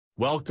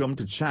Welcome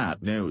to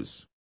Chat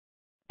News.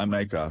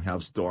 Jamaica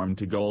have stormed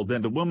to gold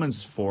in the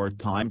women's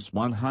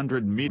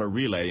 4x100-meter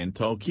relay in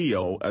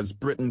Tokyo as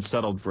Britain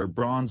settled for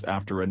bronze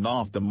after an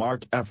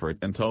off-the-mark effort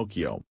in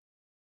Tokyo.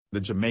 The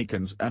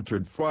Jamaicans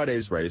entered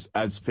Friday's race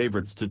as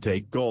favourites to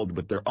take gold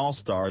with their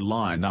all-star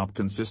lineup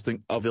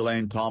consisting of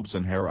Elaine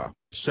Thompson-Herah,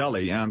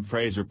 Shelly-Ann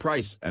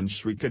Fraser-Pryce and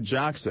Shrika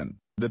Jackson,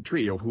 the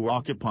trio who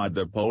occupied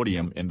the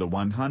podium in the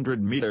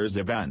 100 meters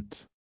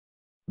event.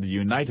 The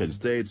United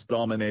States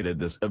dominated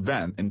this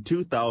event in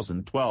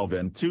 2012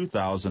 and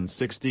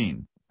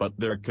 2016, but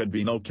there could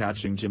be no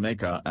catching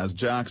Jamaica as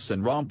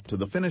Jackson romped to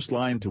the finish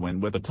line to win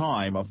with a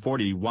time of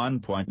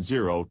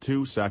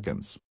 41.02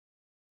 seconds.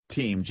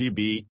 Team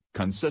GB,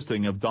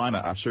 consisting of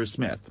Dinah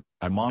Asher-Smith,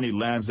 Imani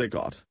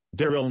Lanzagot,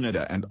 Daryl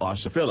Nida and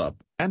Asha Phillip,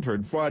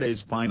 entered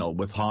Friday's final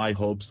with high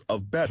hopes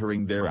of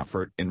bettering their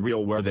effort in Rio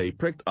where they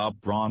picked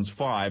up bronze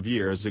 5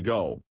 years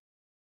ago.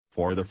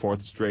 For the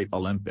fourth straight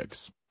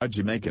Olympics, a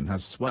Jamaican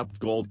has swept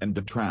gold in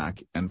the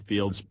track and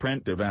field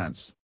sprint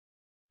events.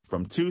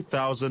 From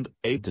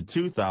 2008 to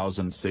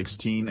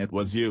 2016 it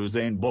was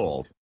Usain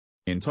Bolt.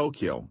 In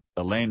Tokyo,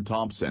 Elaine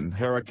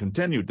Thompson-Herah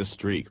continued the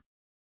streak.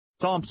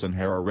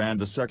 Thompson-Herah ran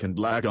the second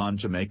leg on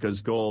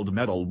Jamaica's gold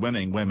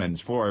medal-winning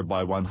women's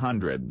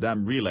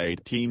 4x100 relay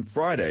team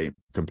Friday,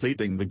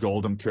 completing the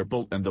golden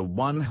triple in the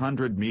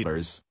 100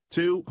 meters,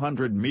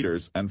 200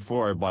 meters and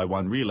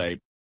 4x1 relay.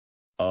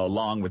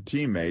 Along with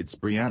teammates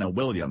Brianna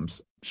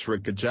Williams,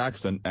 Shrika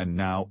Jackson and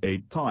now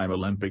 8-time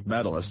Olympic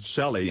medalist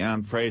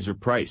Shelly-Ann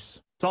Fraser-Pryce,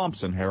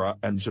 Thompson-Herah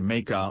and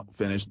Jamaica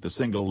finished the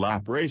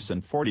single-lap race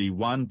in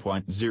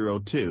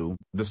 41.02,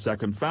 the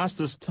second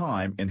fastest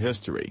time in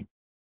history.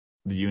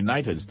 The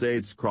United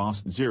States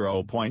crossed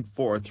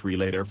 0.43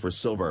 later for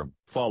silver,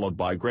 followed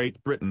by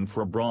Great Britain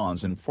for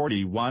bronze in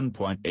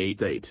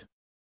 41.88.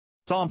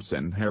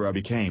 Thompson-Herah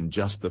became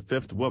just the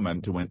fifth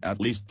woman to win at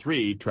least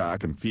 3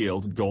 track and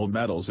field gold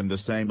medals in the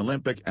same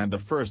Olympic and the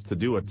first to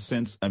do it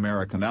since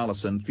American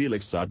Allyson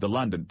Felix at the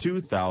London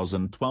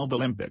 2012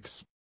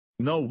 Olympics.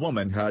 No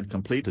woman had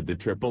completed the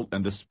triple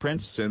in the sprint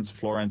since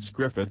Florence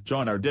Griffith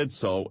Joyner did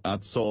so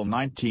at Seoul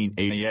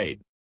 1988.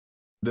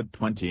 The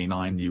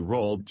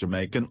 29-year-old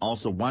Jamaican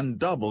also won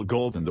double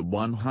gold in the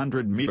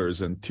 100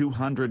 meters and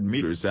 200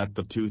 meters at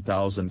the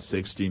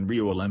 2016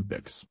 Rio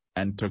Olympics,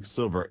 and took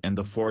silver in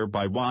the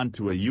 4x1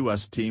 to a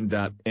U.S. team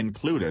that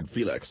included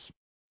Felix.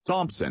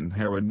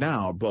 Thompson-Herah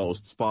now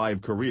boasts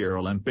 5 career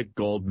Olympic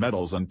gold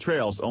medals and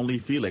trails only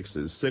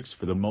Felix's 6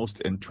 for the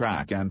most in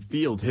track and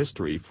field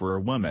history for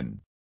a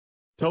woman.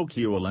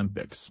 Tokyo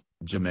Olympics,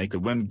 Jamaica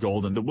win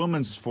gold in the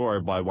women's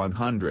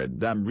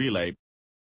 4x100 relay.